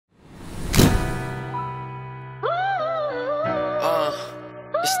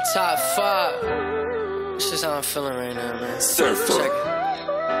It's top 5. This is how I'm feeling right now, man. Surfer. Check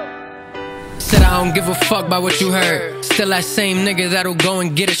it. Said I don't give a fuck about what you heard. Still that same nigga that'll go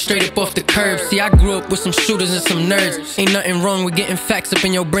and get it straight up off the curb. See, I grew up with some shooters and some nerds. Ain't nothing wrong with getting facts up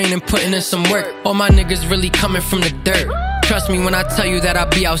in your brain and putting in some work. All my niggas really coming from the dirt. Trust me when I tell you that I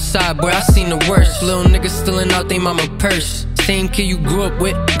be outside, boy, I seen the worst. Little niggas stealing out they mama purse. Same kid you grew up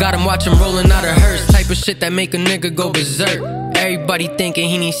with, got him watching rolling out a hearse. Type of shit that make a nigga go berserk. Everybody thinking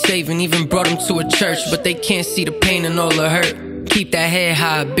he needs saving, even brought him to a church, but they can't see the pain and all the hurt. Keep that head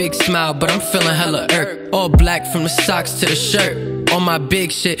high, big smile, but I'm feeling hella irk. All black from the socks to the shirt. On my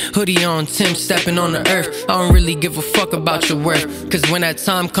big shit, hoodie on, Tim stepping on the earth. I don't really give a fuck about your worth, cause when that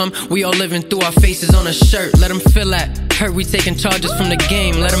time come, we all living through our faces on a shirt. Let them feel that. Hurt, we taking charges from the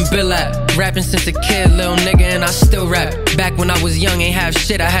game, let them bill that. Rapping since a kid, little nigga, and I still rap. Back when I was young, ain't have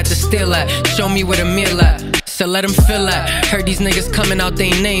shit, I had to steal that. Show me where the meal at, so let them feel that. Heard these niggas coming out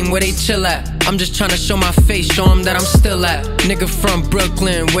they name, where they chill at. I'm just tryna show my face, show them that I'm still at. Nigga from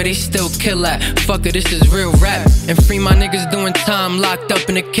Brooklyn, where they still kill at. Fuck it, this is real rap. And free my niggas doing time, locked up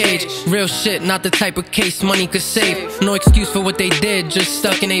in a cage. Real shit, not the type of case money could save. No excuse for what they did, just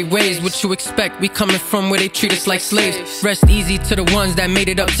stuck in their ways. What you expect, we coming from where they treat us like slaves. Rest easy to the ones that made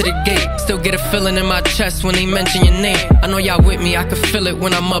it up to the gate. Still get a feeling in my chest when they mention your name. I know y'all with me, I can feel it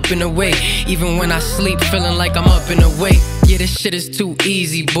when I'm up and away. Even when I sleep, feeling like I'm up and away. Yeah, this shit is too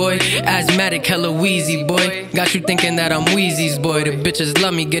easy, boy. Asthmatic, hella wheezy, boy. Got you thinking that I'm Wheezy's, boy. The bitches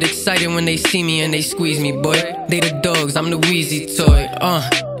love me, get excited when they see me and they squeeze me, boy. They the dogs, I'm the Wheezy toy.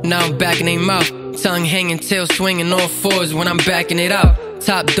 Now I'm back in they mouth. Tongue hanging, tail swinging, all fours when I'm backing it out.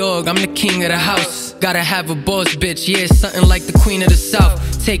 Top dog, I'm the king of the house. Gotta have a boss bitch, yeah, something like the queen of the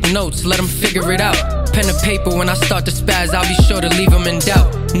south. Take notes, let them figure it out. Pen and paper when I start to spaz, I'll be sure to leave them in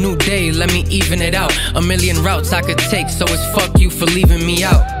doubt. New day, let me even it out. A million routes I could take, so it's fuck you for leaving me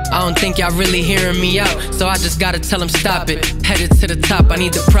out. I don't think y'all really hearing me out, so I just gotta tell them stop it. Headed to the top, I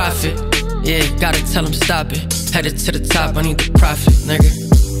need the profit. Yeah, gotta tell them stop it. Headed to the top, I need the profit, nigga.